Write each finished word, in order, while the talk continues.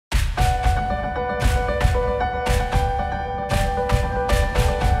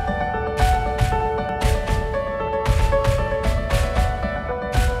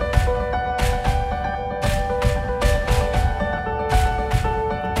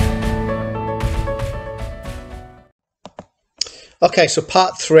Okay, so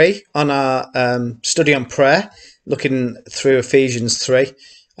part 3 on our study on prayer, looking through Ephesians 3.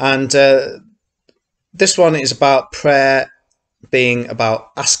 And this one is about prayer being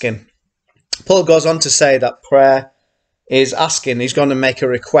about asking. Paul goes on to say that prayer is asking. He's going to make a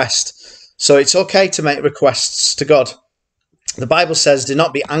request. So it's okay to make requests to God. The Bible says, do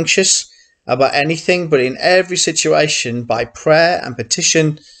not be anxious about anything, but in every situation, by prayer and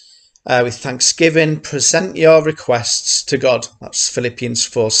petition, with thanksgiving, present your requests to God. That's Philippians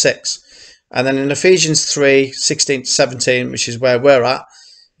 4:6. And then in Ephesians 3:16-17, which is where we're at,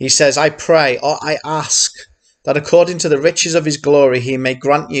 he says, I pray, or I ask, that according to the riches of his glory, he may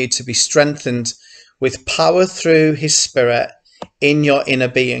grant you to be strengthened with power through his Spirit in your inner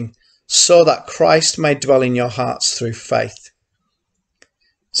being, so that Christ may dwell in your hearts through faith.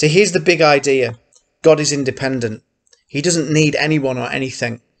 See, here's the big idea. God is independent. He doesn't need anyone or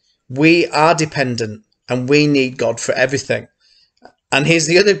anything. We are dependent and we need God for everything. And here's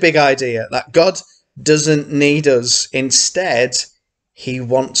the other big idea, that God doesn't need us. Instead, he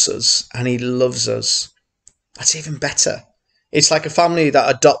wants us and he loves us. That's even better. It's like a family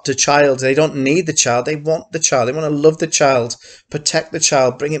that adopt a child. They don't need the child. They want the child. They want to love the child, protect the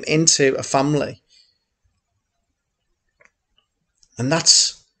child, bring him into a family. And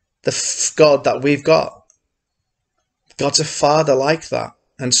that's the God that we've got. God's a father like that.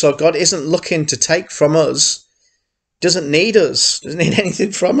 And so God isn't looking to take from us, doesn't need us, doesn't need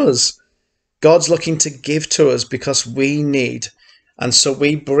anything from us. God's looking to give to us because we need. And so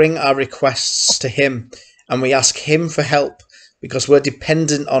we bring our requests to him and we ask him for help because we're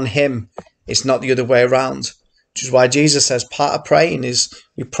dependent on him. It's not the other way around, which is why Jesus says part of praying is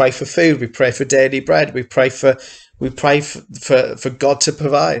we pray for food, we pray for daily bread, we pray for God to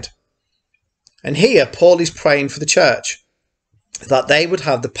provide. And here Paul is praying for the church, that they would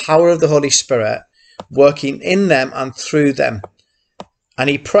have the power of the Holy Spirit working in them and through them. And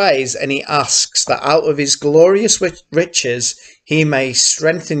he prays and he asks that out of his glorious riches, he may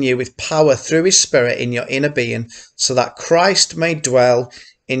strengthen you with power through his Spirit in your inner being, so that Christ may dwell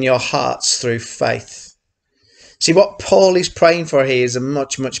in your hearts through faith. See, what Paul is praying for here is a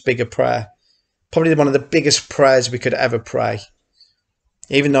much, much bigger prayer. Probably one of the biggest prayers we could ever pray.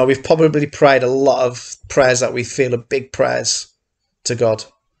 Even though we've probably prayed a lot of prayers that we feel are big prayers to God.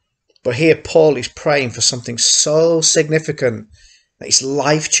 But here Paul is praying for something so significant that it's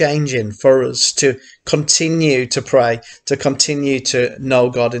life-changing for us to continue to pray, to continue to know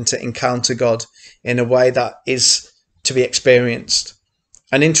God and to encounter God in a way that is to be experienced.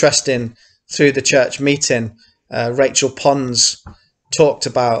 And interesting, through the church meeting, Rachel Pons talked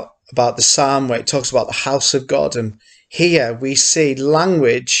about the psalm where it talks about the house of God. And here we see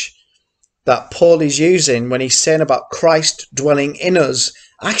language that Paul is using when he's saying about Christ dwelling in us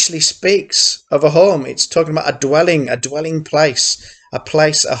actually speaks of a home. It's talking about a dwelling place,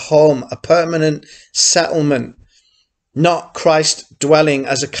 a home, a permanent settlement, not Christ dwelling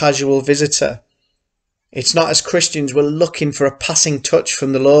as a casual visitor. It's not as Christians we're looking for a passing touch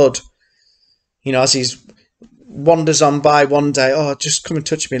from the Lord. You know, as he wanders on by one day, oh, just come and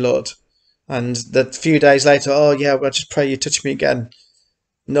touch me, Lord. And the few days later, oh yeah, well, just pray you touch me again.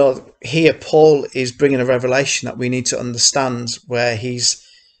 No, here Paul is bringing a revelation that we need to understand where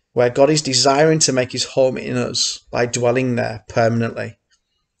God is desiring to make his home in us by dwelling there permanently.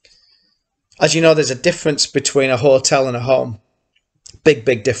 As you know, there's a difference between a hotel and a home. Big,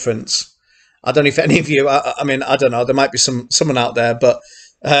 big difference. I don't know if any of you, I don't know, there might be someone out there, but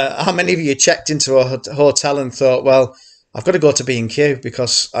how many of you checked into a hotel and thought, well, I've got to go to B&Q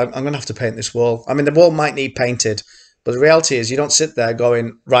because I'm going to have to paint this wall. I mean, the wall might need painted, but the reality is you don't sit there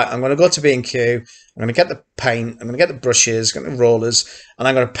going, right, I'm going to go to B&Q, I'm going to get the paint, I'm going to get the brushes, get the rollers, and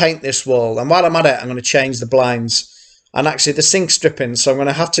I'm going to paint this wall. And while I'm at it, I'm going to change the blinds. And actually the sink's dripping, so I'm going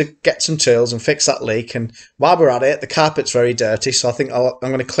to have to get some tools and fix that leak. And while we're at it, the carpet's very dirty, so I think I'm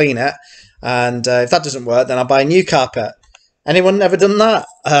going to clean it. And if that doesn't work, then I'll buy a new carpet. Anyone ever done that?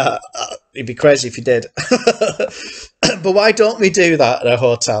 You'd be crazy if you did. But why don't we do that at a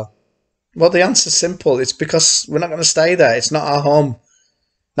hotel? Well, the answer's simple. It's because we're not going to stay there. It's not our home.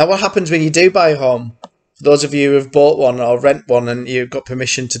 Now, what happens when you do buy a home? For those of you who have bought one or rent one and you've got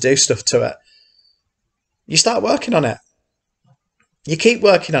permission to do stuff to it, you start working on it. You keep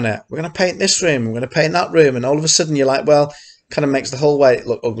working on it. We're going to paint this room. We're going to paint that room. And all of a sudden you're like, well, kind of makes the hallway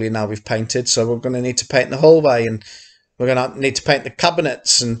look ugly now we've painted. So we're going to need to paint the hallway, and we're going to need to paint the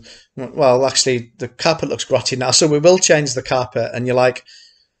cabinets. And, well, actually, the carpet looks grotty now, so we will change the carpet. And you're like,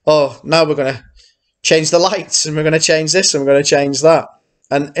 oh, now we're going to change the lights, and we're going to change this, and we're going to change that.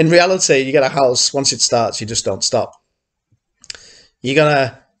 And in reality, you get a house, once it starts, you just don't stop. You're going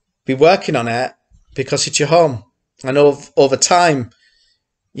to be working on it because it's your home. And over time,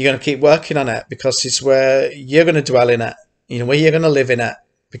 you're going to keep working on it because it's where you're going to dwell in it, where you're going to live in it,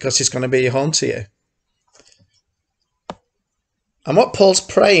 because it's going to be home to you. And what Paul's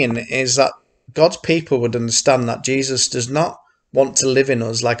praying is that God's people would understand that Jesus does not want to live in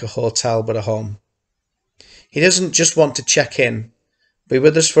us like a hotel, but a home. He doesn't just want to check in, be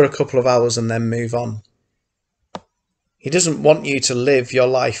with us for a couple of hours and then move on. He doesn't want you to live your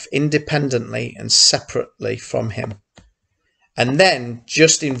life independently and separately from him. And then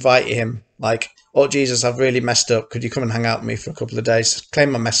just invite him, like, oh, Jesus, I've really messed up. Could you come and hang out with me for a couple of days?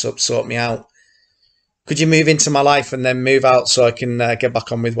 Claim my mess up, sort me out. Could you move into my life and then move out so I can get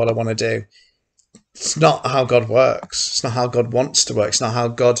back on with what I want to do? It's not how God works. It's not how God wants to work. It's not how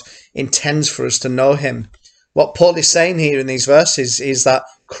God intends for us to know him. What Paul is saying here in these verses is that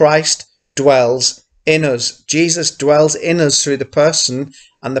Christ dwells in us. Jesus dwells in us through the person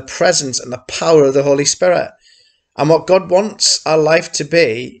and the presence and the power of the Holy Spirit. And what God wants our life to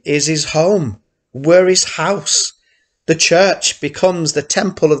be is his home. We're his house. The church becomes the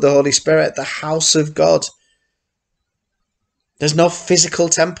temple of the Holy Spirit, the house of God. There's no physical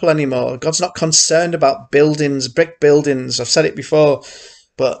temple anymore. God's not concerned about buildings, brick buildings. I've said it before,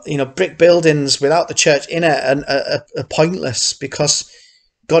 but brick buildings without the church in it are pointless, because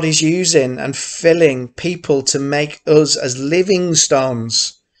God is using and filling people to make us as living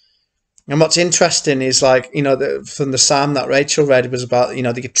stones. And what's interesting is, like, from the psalm that Rachel read was about,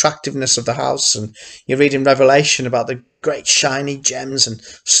 the attractiveness of the house. And you read in Revelation about the great shiny gems and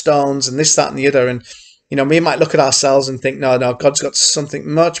stones and this, that and the other. And, we might look at ourselves and think, no, God's got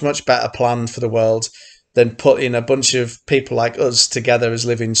something much, much better planned for the world than putting a bunch of people like us together as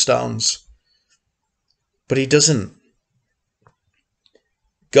living stones. But he doesn't.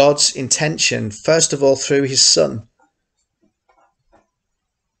 God's intention, first of all, through his Son,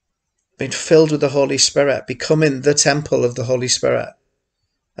 being filled with the Holy Spirit, becoming the temple of the Holy Spirit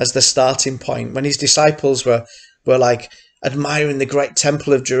as the starting point. When his disciples were like admiring the great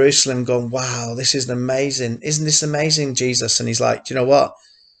temple of Jerusalem, going, wow, this is amazing. Isn't this amazing, Jesus? And he's like, do you know what?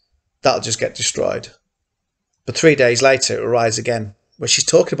 That'll just get destroyed. But 3 days later, it will rise again, where she's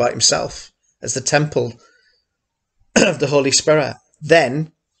talking about himself as the temple of the Holy Spirit.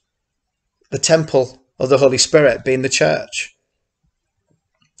 Then the temple of the Holy Spirit being the church.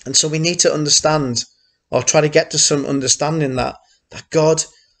 And so we need to understand, or try to get to some understanding, that God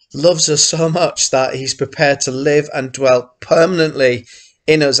loves us so much that he's prepared to live and dwell permanently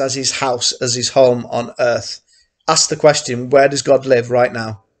in us as his house, as his home on earth. Ask the question, where does God live right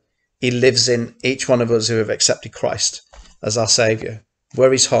now? He lives in each one of us who have accepted Christ as our Saviour.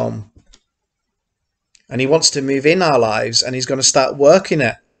 We're his home. And he wants to move in our lives, and he's going to start working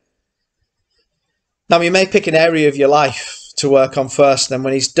it. Now, you may pick an area of your life to work on first. Then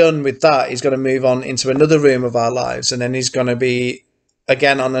when he's done with that, he's going to move on into another room of our lives. And then he's going to be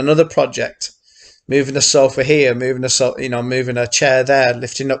again on another project, moving a sofa here, moving a chair there,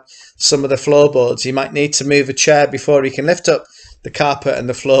 lifting up some of the floorboards. He might need to move a chair before he can lift up the carpet and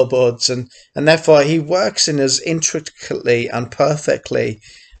the floorboards. And therefore he works in us intricately and perfectly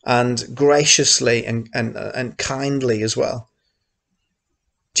and graciously and kindly as well.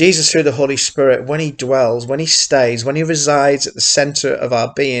 Jesus, through the Holy Spirit, when he dwells, when he stays, when he resides at the centre of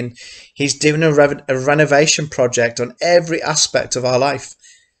our being, he's doing a renovation project on every aspect of our life.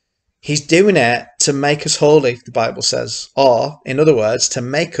 He's doing it to make us holy, the Bible says, or, in other words, to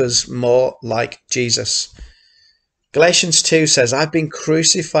make us more like Jesus. Galatians 2 says, I've been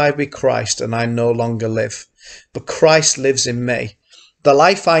crucified with Christ and I no longer live, but Christ lives in me. The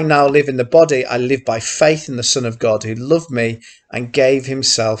life I now live in the body, I live by faith in the Son of God who loved me and gave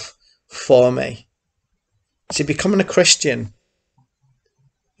himself for me. See, becoming a Christian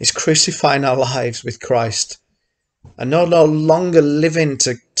is crucifying our lives with Christ and no longer living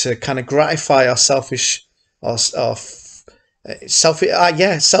to kind of gratify our selfish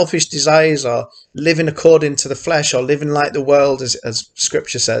desires, or living according to the flesh, or living like the world, as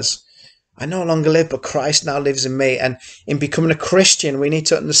Scripture says. I no longer live, but Christ now lives in me. And in becoming a Christian, we need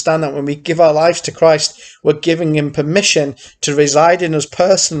to understand that when we give our lives to Christ, we're giving him permission to reside in us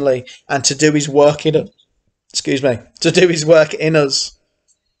personally and to do his work in us. To do his work in us.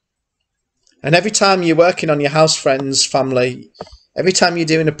 And every time you're working on your house, friends, family, every time you're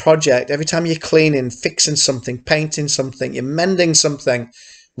doing a project, every time you're cleaning, fixing something, painting something, you're mending something,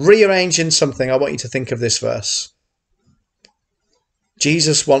 rearranging something, I want you to think of this verse.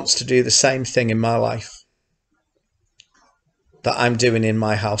 Jesus wants to do the same thing in my life that I'm doing in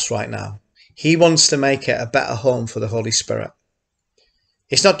my house right now. He wants to make it a better home for the Holy Spirit.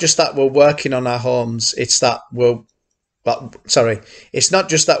 It's not just that we're working on our homes. It's not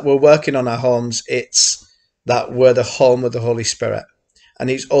just that we're working on our homes. It's that we're the home of the Holy Spirit. And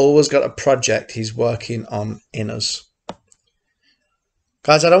he's always got a project he's working on in us.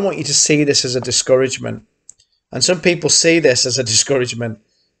 Guys, I don't want you to see this as a discouragement. And some people see this as a discouragement.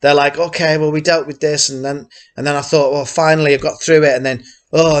 They're like, okay, well, we dealt with this, and then I thought, well, finally I got through it, and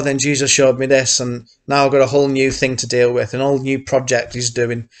then Jesus showed me this, and now I've got a whole new thing to deal with, an all new project he's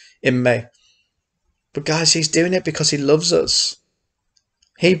doing in me. But guys, he's doing it because he loves us.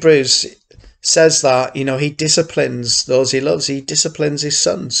 Hebrews says that, he disciplines those he loves. He disciplines his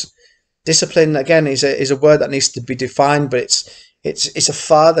sons. Discipline, again, is a word that needs to be defined, but it's a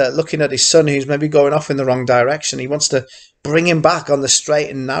father looking at his son who's maybe going off in the wrong direction. He wants to bring him back on the straight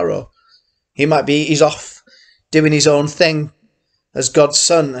and narrow. He's off doing his own thing as God's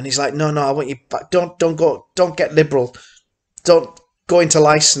son, and he's like, no, I want you back. Don't get liberal. Don't go into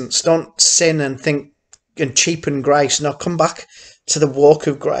license. Don't sin and think and cheapen grace. No, come back to the walk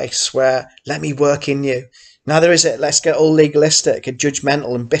of grace where let me work in you. Now there is it. Let's get all legalistic and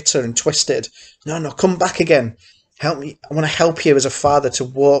judgmental and bitter and twisted. No, come back again. Help me. I want to help you as a father to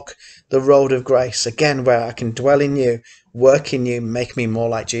walk the road of grace again, where I can dwell in you, work in you, make me more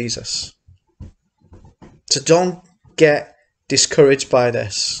like Jesus. So don't get discouraged by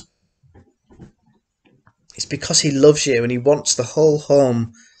this. It's because he loves you and he wants the whole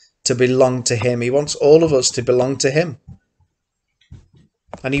home to belong to him. He wants all of us to belong to him.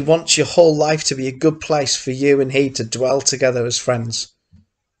 And he wants your whole life to be a good place for you and he to dwell together as friends.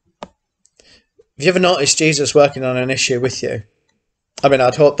 Have you ever noticed Jesus working on an issue with you? I mean,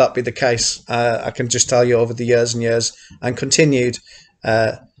 I'd hope that be the case. I can just tell you over the years and years and continued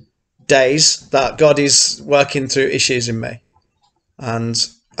days that God is working through issues in me. And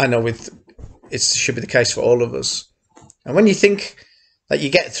I know it should be the case for all of us. And when you think that you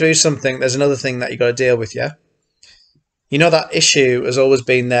get through something, there's another thing that you got to deal with, yeah? That issue has always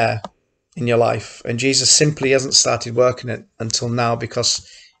been there in your life, and Jesus simply hasn't started working it until now because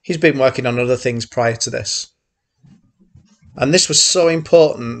he's been working on other things prior to this. And this was so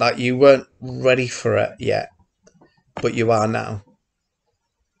important that you weren't ready for it yet, but you are now.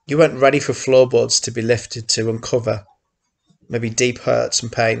 You weren't ready for floorboards to be lifted to uncover maybe deep hurts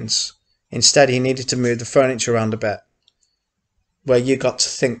and pains. Instead, he needed to move the furniture around a bit, where you got to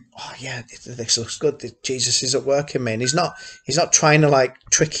think, oh yeah, this looks good. Jesus is at work in me. And he's not trying to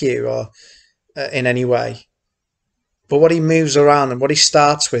trick you or in any way. But what he moves around and what he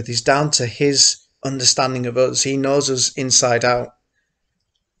starts with is down to his understanding of us. He knows us inside out.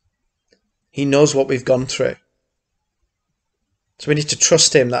 He knows what we've gone through. So we need to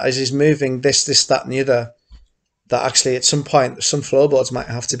trust him that as he's moving this, that and the other, that actually at some point some floorboards might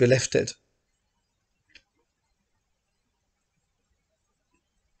have to be lifted.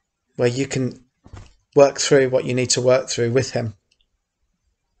 Where you can work through what you need to work through with him.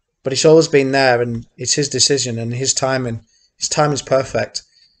 But it's always been there, and it's his decision and his timing. His time is perfect.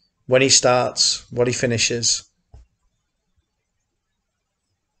 When he starts, what he finishes.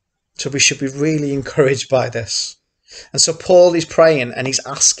 So we should be really encouraged by this. And so Paul is praying and he's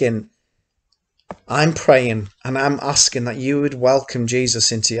asking, I'm praying and I'm asking that you would welcome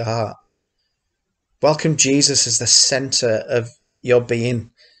Jesus into your heart. Welcome Jesus as the centre of your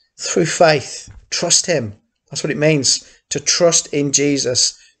being. Through faith, trust him. That's what it means to trust in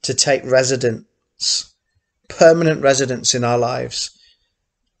Jesus, to take residence, permanent residence in our lives.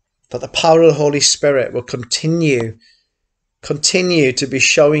 That the power of the Holy Spirit will continue to be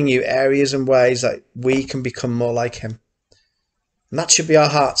showing you areas and ways that we can become more like him. And that should be our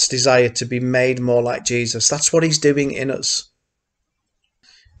heart's desire, to be made more like Jesus. That's what he's doing in us.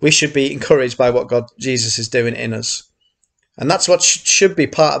 We should be encouraged by what Jesus is doing in us. And that's what should be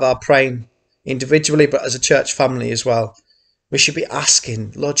part of our praying individually, but as a church family as well. We should be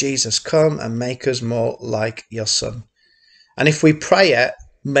asking, Lord Jesus, come and make us more like your son. And if we pray it,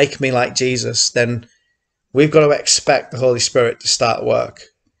 make me like Jesus, then we've got to expect the Holy Spirit to start work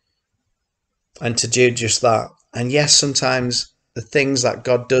and to do just that. And yes, sometimes the things that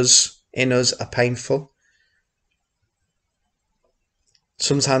God does in us are painful.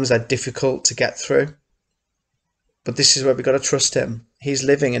 Sometimes they're difficult to get through. But this is where we've got to trust him. He's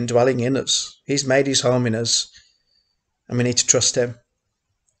living and dwelling in us. He's made his home in us. And we need to trust him.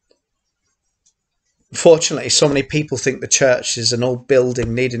 Unfortunately, so many people think the church is an old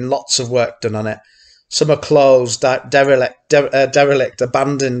building needing lots of work done on it. Some are closed, derelict,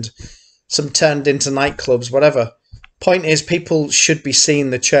 abandoned. Some turned into nightclubs, whatever. Point is, people should be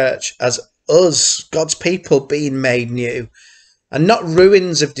seeing the church as us, God's people, being made new. And not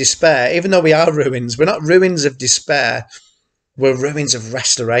ruins of despair. Even though we are ruins, we're not ruins of despair. We're ruins of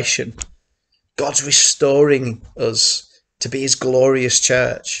restoration. God's restoring us to be his glorious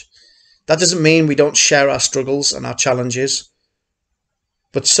church. That doesn't mean we don't share our struggles and our challenges,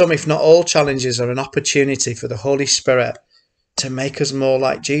 but some, if not all, challenges are an opportunity for the Holy Spirit to make us more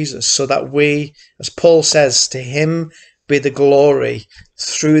like Jesus, so that we, as Paul says, to him be the glory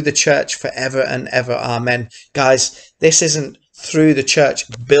through the church forever and ever. Amen. Guys, this isn't through the church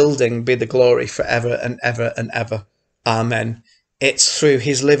building be the glory forever and ever and ever. Amen. It's through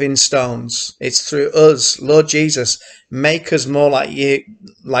his living stones. It's through us. Lord Jesus, make us more like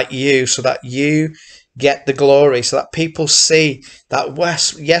you, so that you get the glory, so that people see that,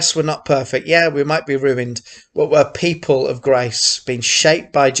 yes, we're not perfect. Yeah, we might be ruined, but we're people of grace, being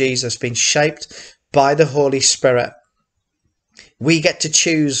shaped by Jesus, being shaped by the Holy Spirit. We get to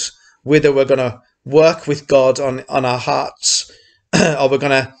choose whether we're going to work with God on our hearts or we're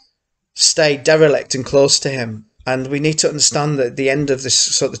going to stay derelict and close to him. And we need to understand that at the end of this,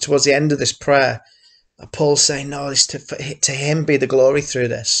 so that towards the end of this prayer, Paul's saying, no, it's to him be the glory through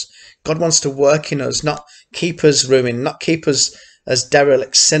this. God wants to work in us, not keep us ruined, not keep us as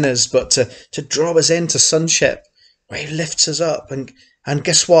derelict sinners, but to draw us into sonship, where he lifts us up. And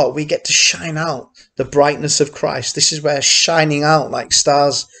guess what? We get to shine out the brightness of Christ. This is where shining out like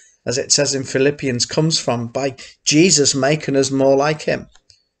stars, as it says in Philippians, comes from, by Jesus making us more like him.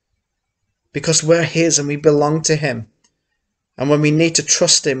 Because we're his and we belong to him. And when we need to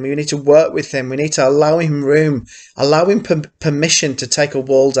trust him, we need to work with him, we need to allow him room, allow him permission to take a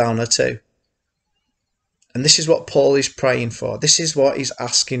wall down or two. And this is what Paul is praying for. This is what he's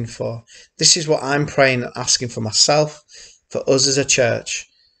asking for. This is what I'm praying and asking for myself, for us as a church,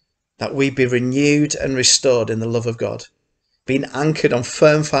 that we be renewed and restored in the love of God, being anchored on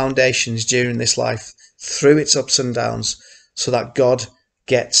firm foundations during this life, through its ups and downs, so that God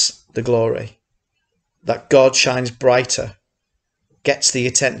gets the glory, that God shines brighter, gets the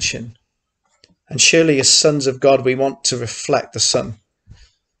attention. And surely as sons of God, we want to reflect the Son,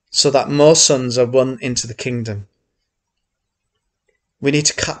 so that more sons are won into the kingdom. We need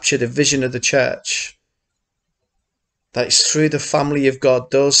to capture the vision of the church, that it's through the family of God,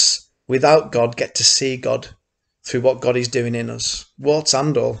 those without God get to see God through what God is doing in us, warts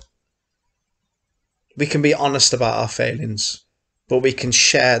and all. We can be honest about our failings, but we can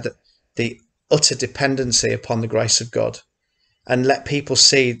share the utter dependency upon the grace of God, and let people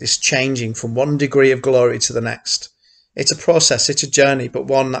see this changing from one degree of glory to the next. It's a process, it's a journey, but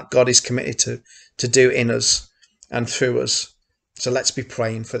one that God is committed to do in us and through us. So let's be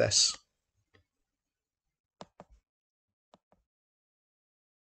praying for this.